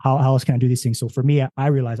 so how else can I do these things? So for me, I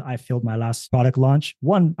realized I failed my last product launch.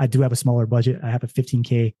 One, I do have a smaller budget. I have a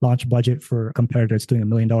 $15K launch budget for a competitor that's doing $1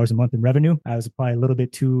 million a month in revenue. I was probably a little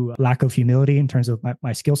bit too lack of humility in terms of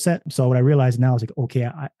my skill set. So what I realized now is like, okay,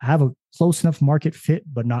 I have a close enough market fit,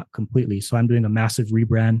 but not completely. So I'm doing a massive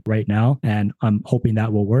rebrand right now and I'm hoping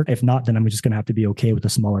that will work. If not, then I'm just going to have to be okay with a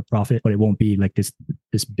smaller profit, but it won't be like this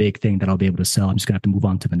big thing that I'll be able to sell. I'm just going to have to move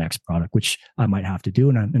on to the next product, which I might have to do.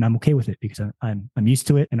 And I'm okay with it because I'm used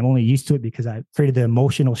to it. And I'm only used to it because I created the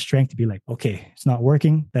emotional strength to be like, okay, it's not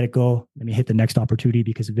working. Let it go. Let me hit the next opportunity,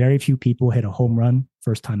 because very few people hit a home run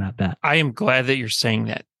first time at bat. I am glad that you're saying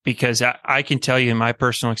that, because I can tell you in my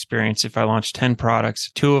personal experience, if I launch 10 products,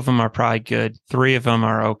 2 of them are probably good, 3 of them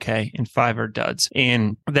are okay, and 5 are duds.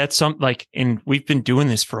 And that's and we've been doing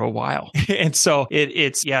this for a while. And so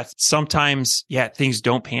it's sometimes, things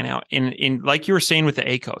don't pan out. And like you were saying with the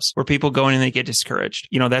ACOS, where people go in and they get discouraged.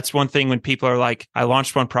 That's one thing when people are like, I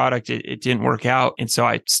launched one product, it didn't work out. And so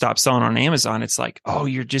I stopped selling on Amazon. It's like, oh,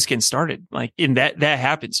 you're just getting started. Like, and that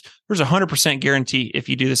happens. There's a 100% guarantee if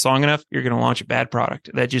you do this long enough, you're going to launch a bad product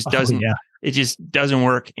that just doesn't, it just doesn't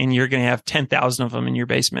work. And you're going to have 10,000 of them in your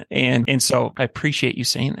basement. And so I appreciate you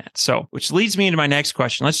saying that. So, which leads me into my next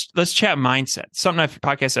question. Let's chat mindset.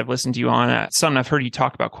 Podcast I've listened to you on, something I've heard you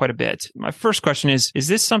talk about quite a bit. My first question is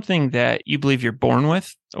this something that you believe you're born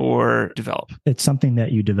with or develop? It's something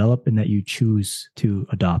that you develop and that you choose to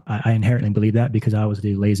adopt. I inherently believe that because I was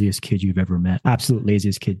the laziest kid you've ever met. Absolute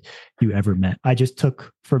laziest kid you ever met.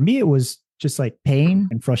 For me, it was just like pain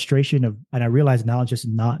and frustration and I realized now just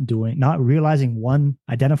not realizing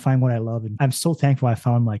identifying what I love. And I'm so thankful I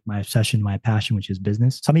found like my obsession, my passion, which is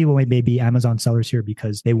business. Some people may be Amazon sellers here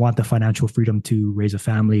because they want the financial freedom to raise a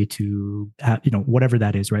family, to have, whatever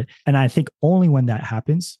that is, right? And I think only when that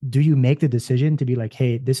happens, do you make the decision to be like,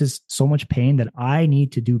 hey, this is so much pain that I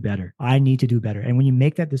need to do better. I need to do better. And when you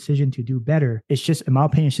make that decision to do better, it's just, in my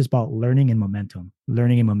opinion, it's just about learning and momentum.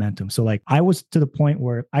 So like I was to the point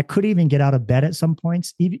where I couldn't even get out of bed at some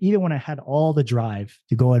points, even when I had all the drive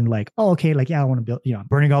to go and like, oh, okay, like, yeah, I want to build,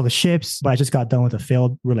 burning all the ships, but I just got done with a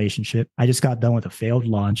failed relationship. I just got done with a failed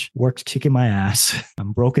launch, work's kicking my ass.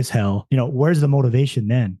 I'm broke as hell. Where's the motivation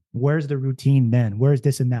then? Where's the routine then? Where's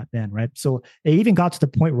this and that then? Right. So it even got to the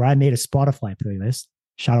point where I made a Spotify playlist.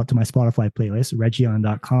 Shout out to my Spotify playlist,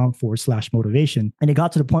 reggieyoung.com/motivation. And it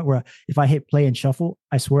got to the point where if I hit play and shuffle,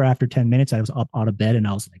 I swear after 10 minutes, I was up out of bed and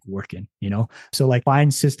I was like working, So like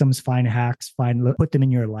find systems, find hacks, put them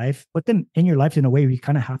in your life in a way where you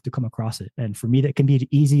kind of have to come across it. And for me, that can be as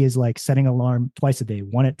easy as like setting an alarm twice a day,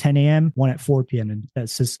 one at 10 a.m., one at 4 p.m. And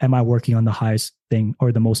that's just, am I working on the highest thing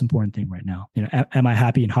or the most important thing right now? Am I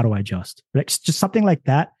happy and how do I adjust? Like just something like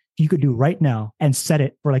that. You could do right now and set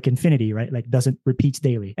it for like infinity, right? Like doesn't repeats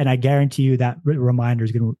daily. And I guarantee you that reminder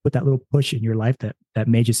is going to put that little push in your life that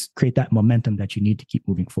may just create that momentum that you need to keep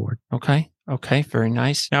moving forward. Okay. Very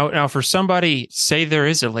nice. Now for somebody, say there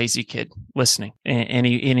is a lazy kid listening and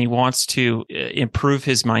he wants to improve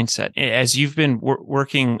his mindset. As you've been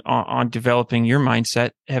working on developing your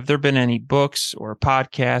mindset, have there been any books or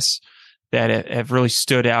podcasts that have really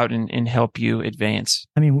stood out and help you advance?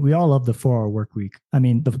 I mean, we all love the 4-hour work week. I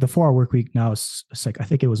mean, the 4-hour work week now is like, I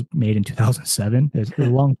think it was made in 2007. It's a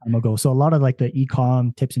long time ago. So a lot of like the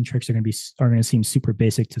e-com tips and tricks are going to seem super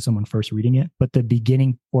basic to someone first reading it. But the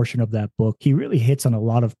beginning portion of that book, he really hits on a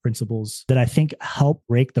lot of principles that I think help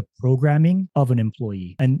break the programming of an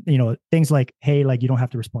employee. And, things like, hey, like you don't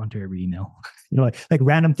have to respond to every email. Like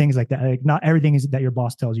random things like that. Like not everything is that your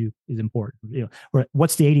boss tells you is important. Or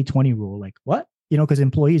what's the 80-20 rule? Like what? Because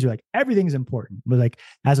employees are like, everything's important. But like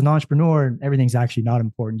as an entrepreneur, everything's actually not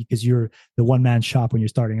important because you're the one-man shop when you're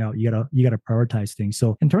starting out. You gotta prioritize things.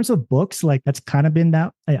 So in terms of books, like that's kind of been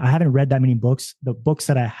that. I haven't read that many books. The books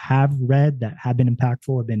that I have read that have been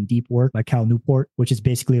impactful have been Deep Work by Cal Newport, which is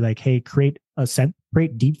basically like, hey, create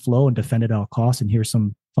deep flow and defend it at all costs. And here's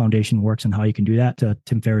some foundation works and how you can do that. To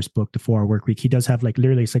Tim Ferriss' book, The 4-Hour Work Week, he does have like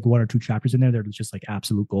literally it's like 1 or 2 chapters in there. They're just like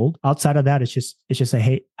absolute gold. Outside of that, it's just like,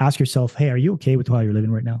 hey, ask yourself, hey, are you okay with how you're living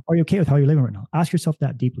right now? Are you okay with how you're living right now? Ask yourself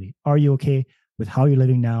that deeply. Are you okay with how you're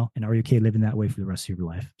living now? And are you okay living that way for the rest of your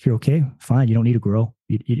life? If you're okay, fine. You don't need to grow.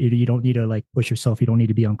 You don't need to like push yourself. You don't need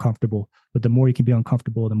to be uncomfortable. But the more you can be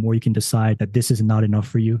uncomfortable, the more you can decide that this is not enough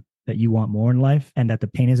for you, that you want more in life and that the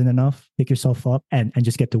pain isn't enough. Pick yourself up and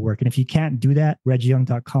just get to work. And if you can't do that,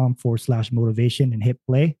 reggieyoung.com/motivation and hit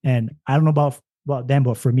play. And I don't know about them,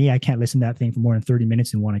 but for me, I can't listen to that thing for more than 30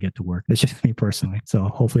 minutes and want to get to work. That's just me personally. So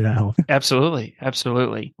hopefully that helps. Absolutely.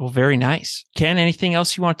 Well, very nice. Ken, anything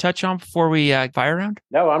else you want to touch on before we fire round?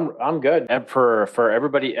 No, I'm good. And for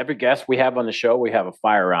everybody, every guest we have on the show, we have a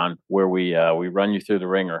fire round where we run you through the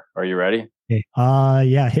ringer. Are you ready? Okay.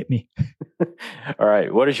 Yeah, hit me. All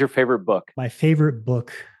right. What is your favorite book? My favorite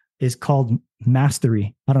book is called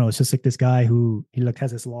Mastery. I don't know. It's just like this guy who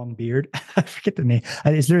has this long beard. I forget the name.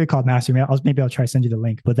 It's literally called Mastery. Maybe I'll try to send you the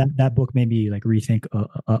link. But that book made me like rethink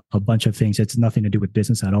a bunch of things. It's nothing to do with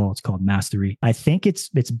business at all. It's called Mastery. I think it's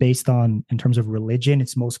based on, in terms of religion,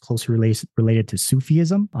 it's most closely related to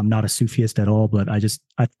Sufism. I'm not a Sufist at all, but I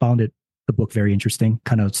found the book very interesting.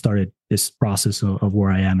 Kind of started this process of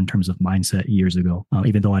where I am in terms of mindset years ago,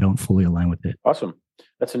 even though I don't fully align with it. Awesome.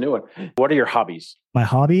 That's a new one. What are your hobbies? My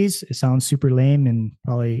hobbies, it sounds super lame and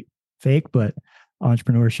probably fake, but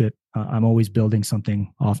entrepreneurship, I'm always building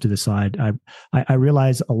something off to the side. I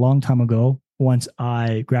realized a long time ago, once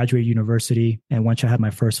I graduated university and once I had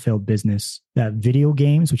my first failed business, that video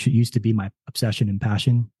games, which used to be my obsession and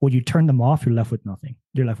passion, when you turn them off, you're left with nothing.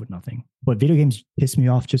 But video games piss me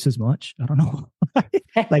off just as much. I don't know.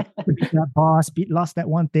 Like that boss lost that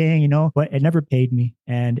one thing, but it never paid me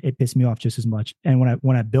and it pissed me off just as much. And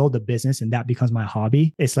when I build a business and that becomes my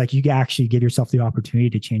hobby, it's like you actually give yourself the opportunity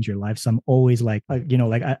to change your life. So I'm always like I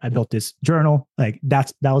built this journal. Like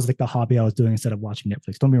that was like the hobby I was doing instead of watching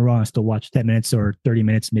Netflix. Don't be wrong. I still watch 10 minutes or 30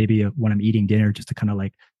 minutes maybe when I'm eating dinner just to kind of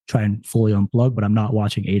like try and fully unplug, but I'm not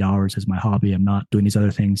watching 8 hours as my hobby. I'm not doing these other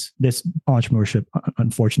things. This entrepreneurship,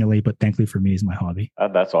 unfortunately, but thankfully for me, is my hobby.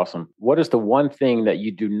 That's awesome. What is the one thing that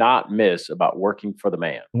you do not miss about working for the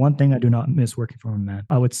man? One thing I do not miss working for a man,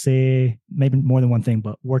 I would say maybe more than one thing,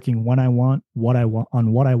 but working when I want, what I want,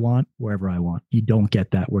 wherever I want. You don't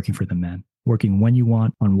get that working for the man. working when you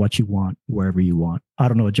want, on what you want, wherever you want. I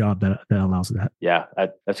don't know a job that allows that. Yeah,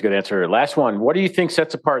 that's a good answer. Last one. What do you think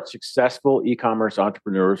sets apart successful e-commerce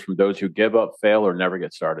entrepreneurs from those who give up, fail, or never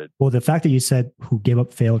get started? Well, the fact that you said who give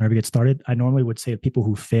up, fail, never get started, I normally would say people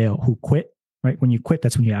who fail, who quit, right? When you quit,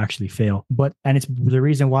 that's when you actually fail. And it's the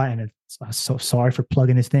reason why, and I'm so sorry for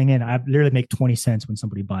plugging this thing in. I literally make 20 cents when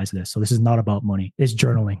somebody buys this. So this is not about money. It's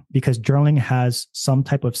journaling, because journaling has some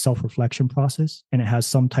type of self-reflection process, and it has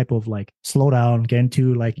some type of like slow down, get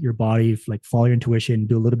into like your body, like follow your intuition,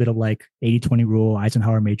 do a little bit of like 80-20 rule,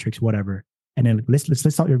 Eisenhower matrix, whatever. And then let's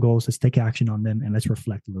list out your goals. Let's take action on them, and let's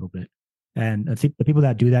reflect a little bit. And I think the people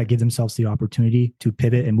that do that give themselves the opportunity to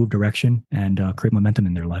pivot and move direction and create momentum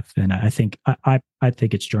in their life. And I think I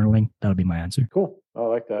think it's journaling. That'll be my answer. Cool. I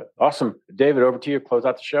like that. Awesome. David, over to you. Close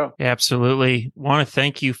out the show. Absolutely. Want to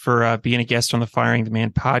thank you for being a guest on the Firing the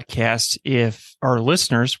Man podcast. If our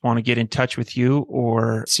listeners want to get in touch with you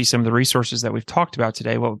or see some of the resources that we've talked about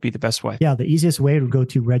today, what would be the best way? Yeah, the easiest way would go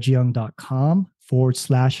to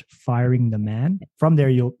reggieyoung.com/firing the man. From there,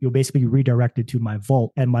 you'll basically redirect it to my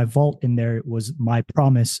vault. And my vault in there was my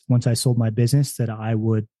promise once I sold my business that I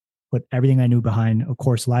would put everything I knew behind a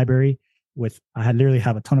course library. I had literally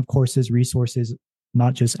have a ton of courses, resources,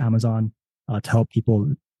 not just Amazon, to help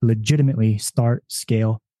people legitimately start,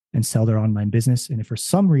 scale, and sell their online business. And if for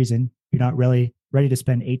some reason you're not really ready to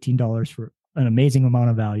spend $18 for an amazing amount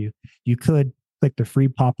of value, you could click the free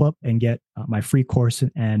pop-up and get my free course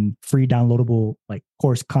and free downloadable like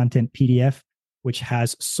course content PDF, which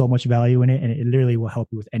has so much value in it. And it literally will help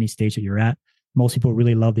you with any stage that you're at. Most people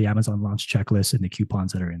really love the Amazon launch checklist and the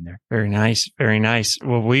coupons that are in there. Very nice. Very nice.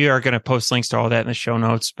 Well, we are going to post links to all that in the show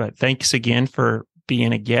notes, but thanks again for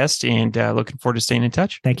being a guest, and looking forward to staying in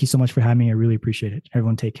touch. Thank you so much for having me. I really appreciate it.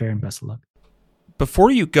 Everyone take care and best of luck. Before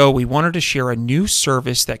you go, we wanted to share a new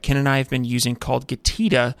service that Ken and I have been using called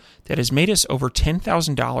Getida that has made us over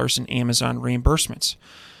 $10,000 in Amazon reimbursements.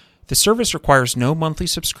 The service requires no monthly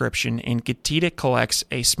subscription, and Getida collects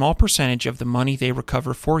a small percentage of the money they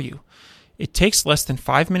recover for you. It takes less than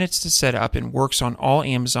 5 minutes to set up and works on all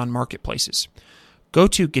Amazon marketplaces. Go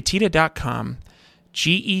to Getida.com,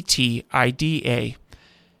 Getida.com,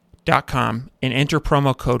 and enter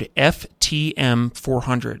promo code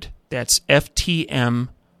FTM400. That's FTM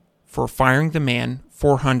for Firing the Man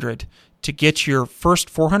 400 to get your first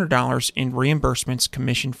 $400 in reimbursements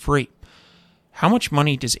commission free. How much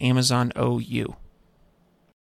money does Amazon owe you?